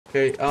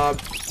Okay,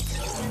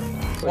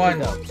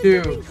 1,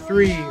 2,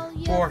 3,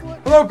 4.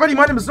 Hello, everybody.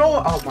 My name is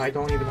Noah. Oh my, I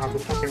don't even have the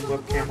fucking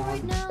webcam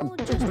on.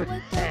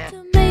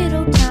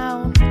 Tomato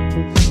Town.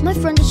 My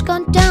friend has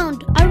gone down.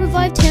 I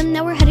revived him.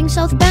 Now we're heading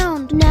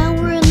southbound. Now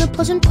we're in the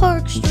Pleasant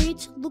Park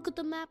streets. Look at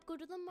the map. Go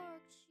to the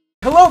marks.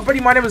 Hello, everybody.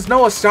 My name is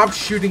Noah. Stop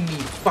shooting me,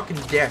 fucking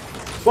dick.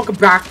 Welcome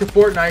back to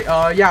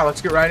Fortnite. Yeah, let's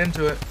get right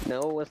into it.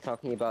 Noah was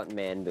talking about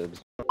man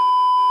boobs.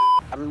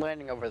 I'm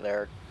landing over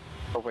there,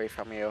 away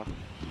from you.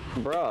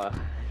 Bruh.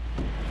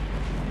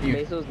 You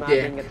Meso's not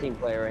dick. being a team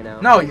player right now.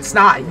 No, he's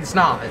not. He's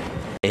not.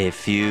 A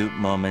few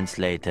moments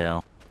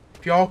later.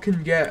 If y'all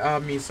can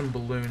get me some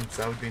balloons,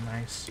 that would be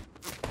nice.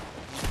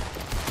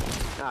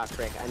 Ah,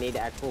 frick. I need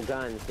actual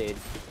guns, dude.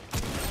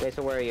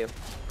 Meso, where are you?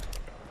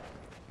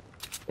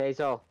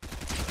 Meso.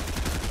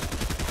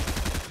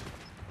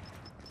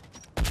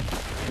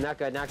 Not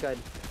good, not good.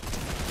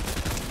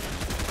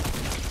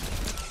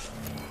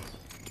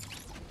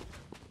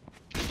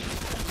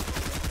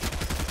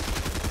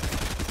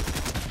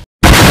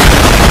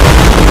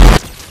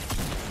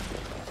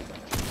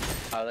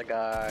 Another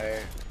guy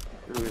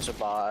who is a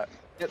bot.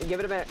 Give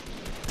it a minute.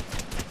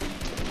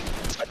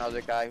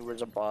 Another guy who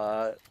is a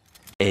bot.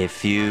 A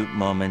few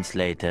moments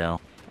later.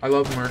 I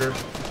love murder.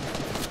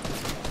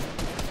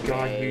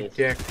 God, you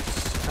dick.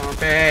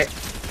 Stop it.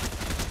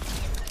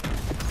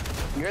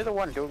 You're the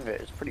one doing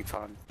it. It's pretty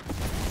fun.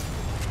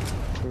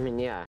 I mean,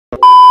 yeah.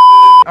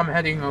 I'm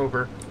heading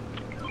over.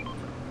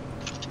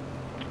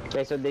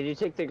 Okay, so did you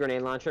take the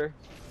grenade launcher?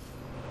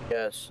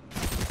 Yes.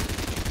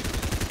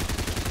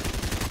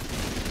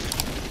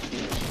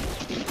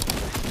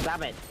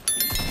 Stop it!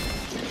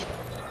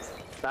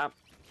 Stop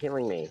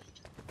killing me.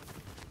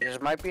 This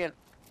might be an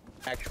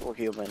actual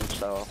human,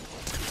 so.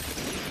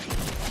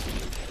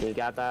 You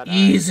got that?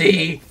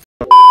 Easy.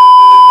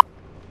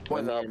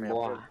 What's up, man?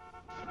 Boy.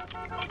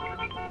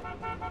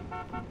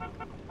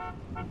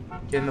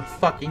 Get in the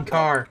fucking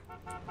car.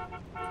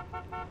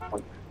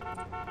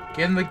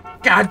 Get in the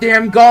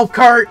goddamn golf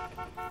cart.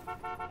 How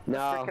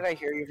No. can I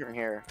hear you from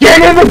here?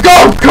 Get in the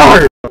golf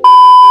cart.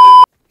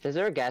 Is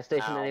there a gas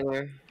station Ow.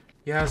 anywhere?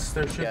 Yes,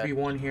 there should Yeah. be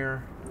one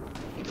here.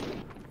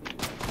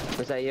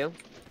 Was that you?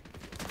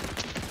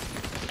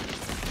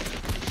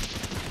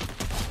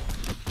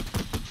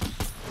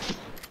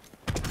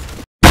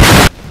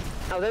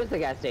 Oh, there's the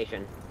gas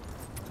station.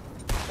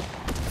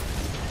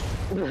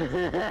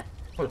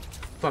 What a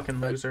fucking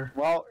loser.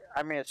 Well,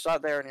 I mean, it's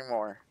not there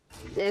anymore.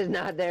 It's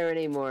not there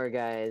anymore,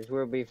 guys.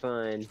 We'll be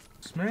fine.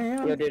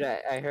 Man. Yo, dude,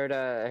 I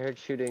heard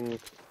shooting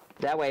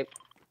that way.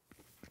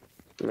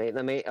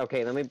 Let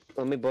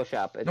me bush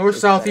up. North,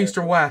 It's south, east,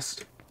 or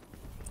west?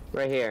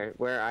 right here,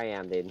 where I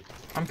am, dude.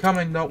 I'm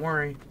coming. Don't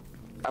worry.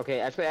 Okay,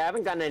 actually, I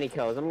haven't gotten any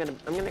kills. I'm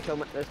gonna kill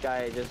this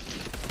guy. Just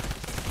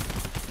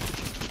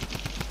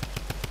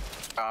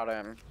Got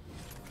him.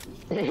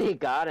 he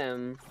got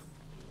him.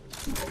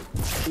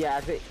 Yeah,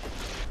 actually.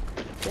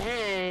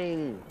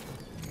 Dang.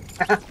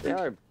 They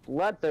are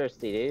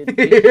bloodthirsty, dude.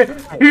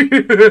 Stop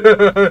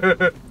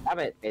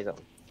it, Basil.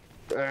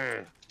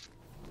 Urgh.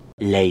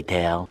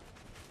 Later.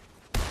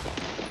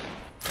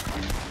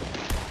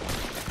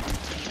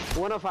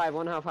 105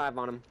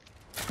 on him.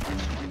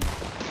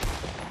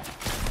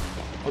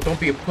 Oh, don't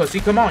be a pussy.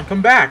 Come on,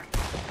 come back.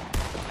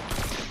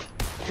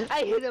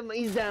 I hit him.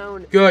 He's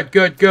down. Good,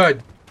 good,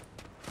 good.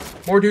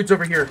 More dudes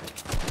over here.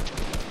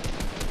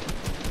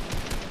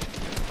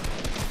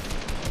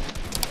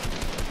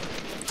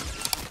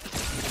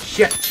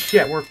 Shit,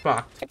 shit, we're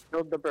fucked. I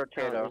killed the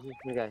potato.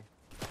 Okay.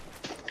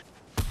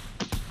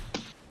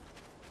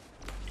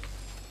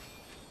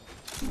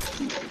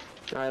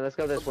 Alright, let's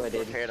go this way,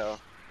 dude. Potato.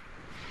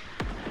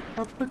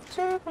 A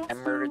potato I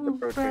murdered the flew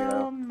potato.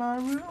 around my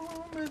room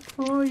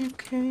before you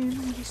came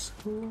to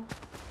school.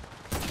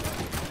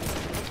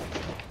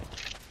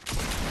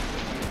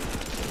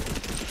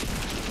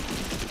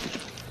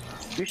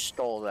 You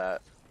stole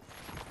that.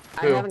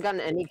 I Who? haven't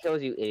gotten any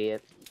kills, you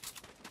idiot.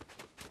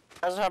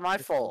 That's not my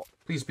fault.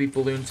 Please be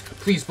balloons.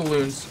 Please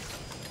balloons.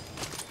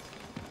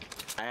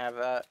 I have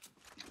that.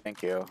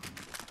 Thank you.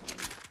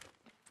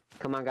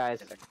 Come on,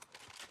 guys.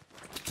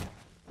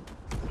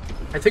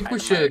 I think we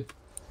Dynamite.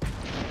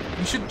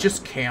 should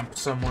just camp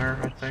somewhere,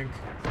 I think.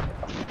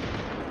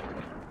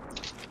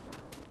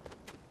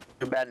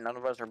 Too bad none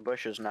of us are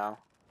bushes now.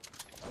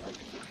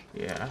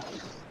 Yeah.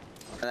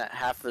 And that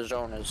half the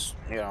zone is,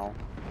 you know.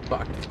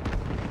 Fucked.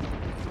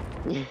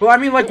 Well, I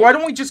mean, like, why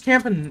don't we just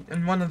camp in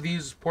one of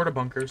these porta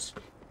bunkers?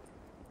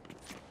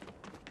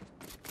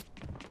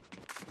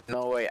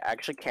 No way,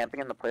 actually camping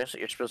in the place that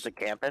you're supposed to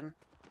camp in?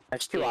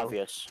 That's too Ew.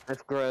 obvious.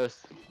 That's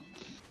gross.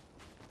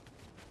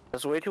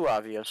 That's way too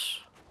obvious.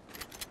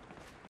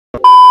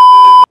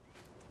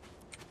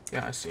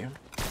 Yeah, I see him.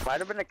 Might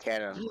have been a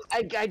cannon.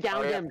 I downed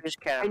Oh, yeah, him. just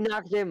I cannon.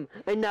 knocked him.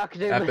 I knocked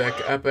him. Epic,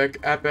 epic,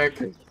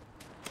 epic.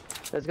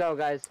 Let's go,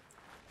 guys.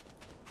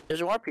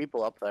 There's more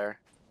people up there.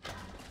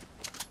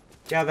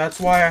 Yeah, that's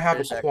why I have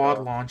There's a quad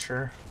Echo.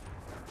 launcher.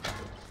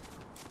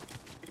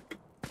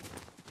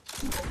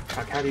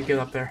 Fuck, how do you get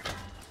up there?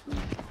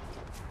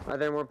 Are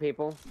there more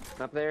people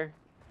up there?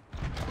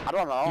 I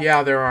don't know.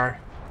 Yeah, there are.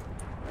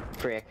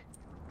 Frick.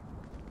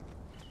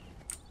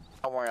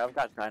 Don't worry, I've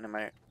got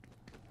dynamite.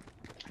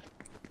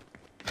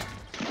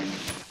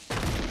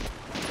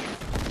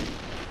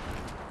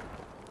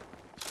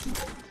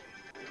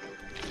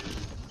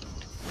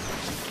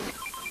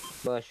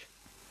 Bush.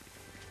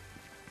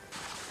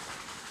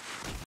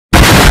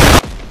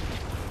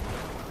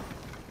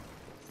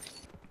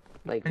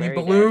 Like Any very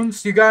dead.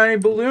 balloons? You got any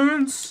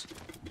balloons?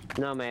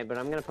 No, man, but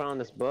I'm gonna put on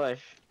this bush.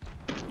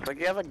 Like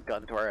you have a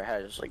gun to our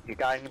heads. Like you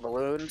got any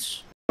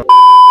balloons?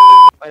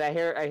 Wait, I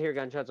hear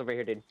gunshots over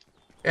here, dude.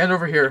 And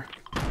over here.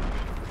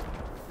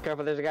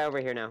 Careful, there's a guy over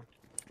here now.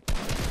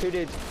 2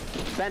 dudes.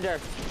 Bender.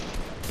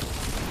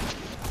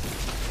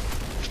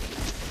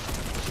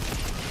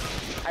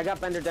 I got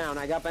Bender down.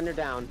 I got Bender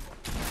down.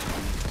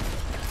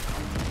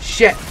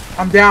 Shit,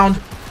 I'm down.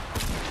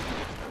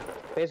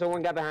 Okay, so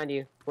one guy behind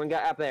you. One guy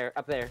up there.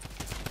 Up there.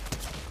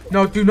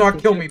 No, do not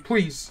kill me,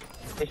 please.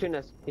 He's shooting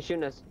us. He's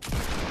shooting us.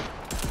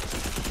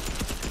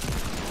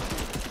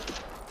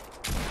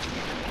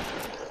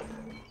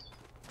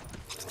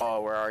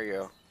 Oh, where are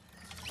you?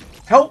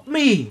 Help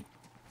me,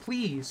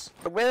 please.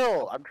 I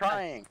will. I'm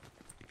trying.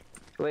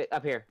 Wait,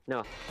 up here.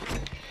 No.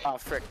 Oh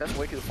frick, that's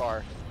way too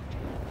far.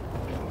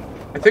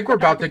 I think we're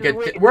about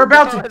to we're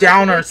about to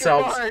down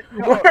ourselves.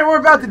 We're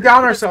about to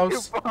down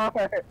ourselves. Too far.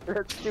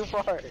 That's too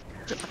far.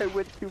 I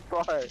went too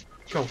far.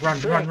 Go,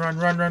 run, run, run,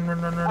 run, run, run,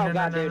 run, Oh run, god,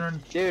 run, dude.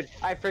 run. Dude,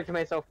 I freaked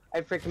myself.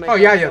 I freaked myself.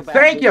 Oh yeah, so you bad,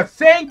 think, dude. you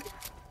think?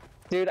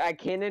 Dude, I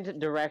cannoned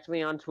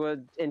directly onto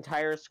an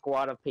entire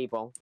squad of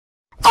people.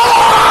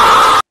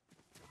 I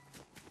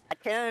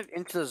cannot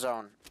into the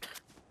zone.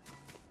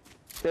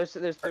 There's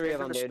 3 of Into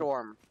them, the dude.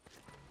 storm.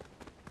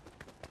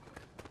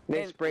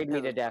 They sprayed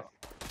me to death.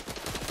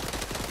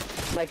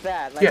 Like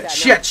that. Like Yeah, that.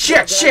 shit, No, shit,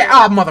 no, shit. no.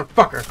 Ah,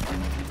 motherfucker.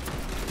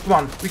 Come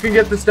on, we can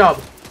get this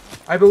dub.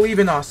 I believe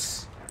in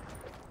us.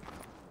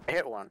 I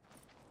hit one.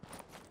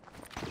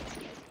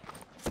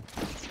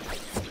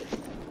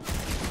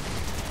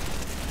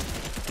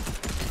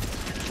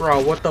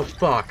 Bro, what the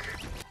fuck?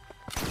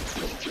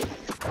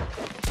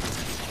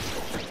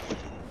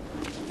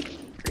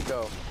 Here we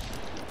go.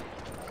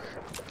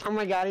 Oh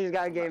my god, he's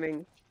got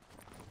gaming.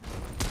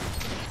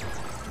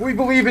 We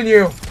believe in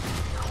you.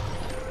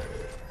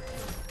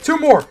 2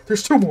 more.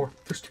 There's 2 more.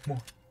 There's 2 more.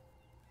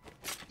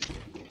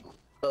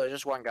 Oh, there's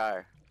just one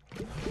guy.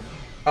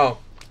 Oh,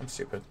 I'm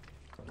stupid.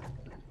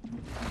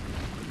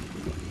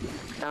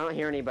 I don't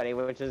hear anybody,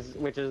 which is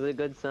a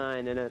good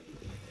sign, isn't it?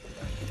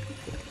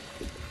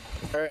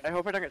 Alright, I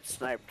hope I don't get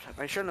sniped.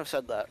 I shouldn't have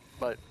said that,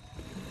 but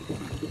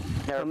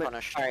they're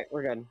punished. Alright,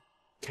 we're good.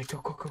 Okay, go,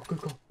 go, go, go,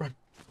 go. Run.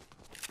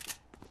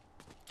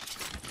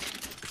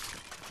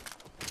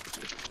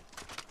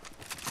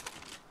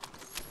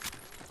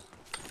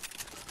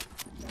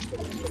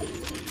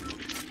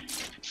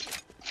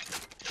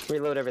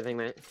 Reload everything,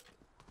 mate.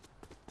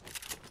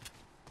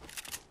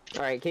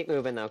 Alright, keep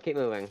moving though, keep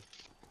moving.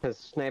 Because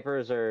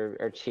snipers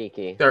are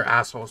cheeky. They're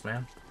assholes,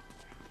 man.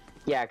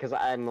 Yeah, because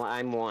I'm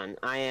one.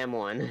 I am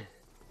one.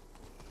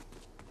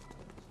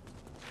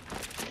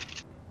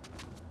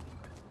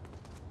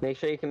 Make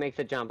sure you can make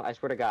the jump, I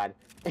swear to god.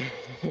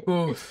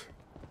 Oof.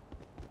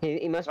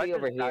 He must If I be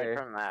over just died here.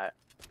 from that.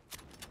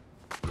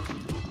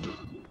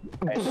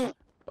 Nice.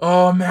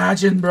 Oh,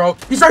 imagine, bro.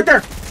 He's right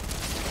there.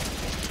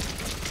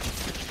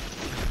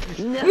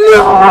 No!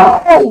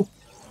 No!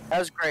 That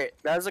was great.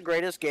 That was the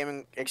greatest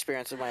gaming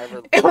experience of my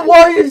ever. It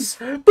was,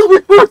 but we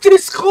were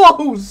this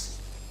close.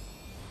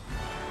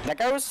 That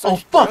guy was Oh,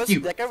 such. fuck you.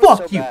 That guy was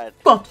Fuck so you. bad.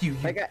 Fuck you, you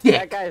That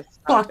dick. guy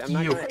Fuck I'm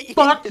not you. gonna-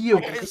 Fuck you.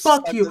 That guy Fuck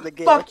sucked you. in the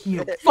game. Fuck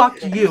you.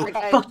 Fuck you. That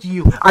guy- Fuck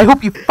you. I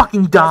hope you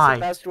fucking That's the die.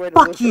 best way to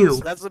Fuck lose. you.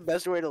 That's the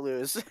best way to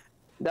lose.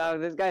 No,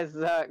 this guy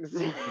sucks.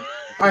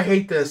 I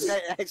hate This this.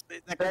 guy actually.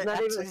 That guy That's not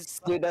actually even,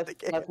 sucked dude. at the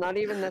game. That's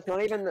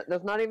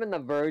not even the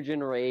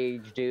virgin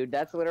rage, dude.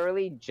 That's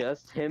literally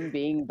just him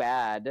being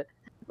bad.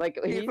 Like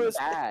He he's was-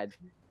 bad.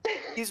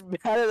 He's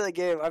bad at the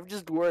game. I'm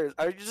just worse.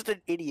 I'm just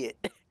an idiot.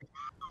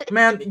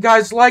 Man,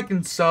 guys, like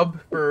and sub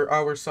for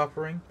our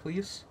suffering,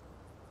 please.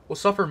 We'll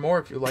suffer more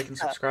if you like and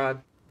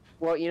subscribe.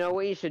 Well, you know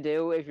what you should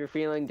do if you're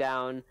feeling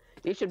down?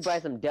 You should buy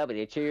some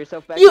W to cheer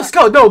yourself back Let's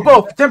up. go. No,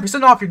 both.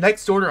 10% off your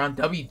next order on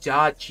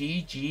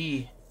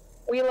w.gg.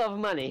 We love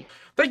money.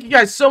 Thank you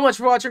guys so much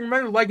for watching.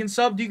 Remember to like and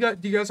sub. Do you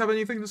guys have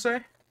anything to say?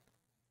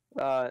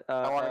 I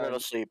want to go to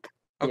sleep.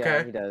 Yeah,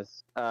 Okay. he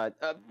does.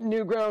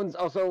 New groans.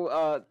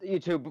 Also,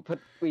 YouTube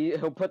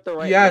he'll put the right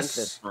link Yes,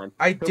 this time.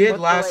 I He'll did put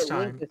the last right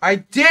link time. this I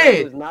time. did.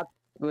 It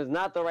was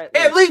not the right.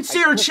 It link. links to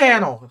I your clicked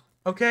channel.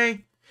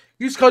 Okay.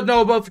 Use code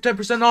NOAHABOUT for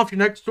 10% off your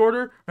next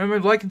order. Remember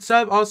to like and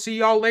sub. I'll see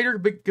y'all later.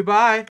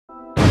 Goodbye.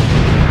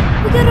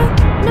 We got a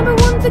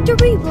 #1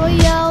 victory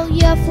royale.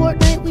 Yeah,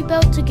 Fortnite, we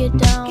bout to get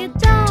down.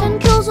 10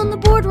 kills on the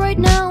board right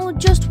now.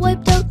 Just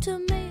wiped out to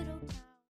me.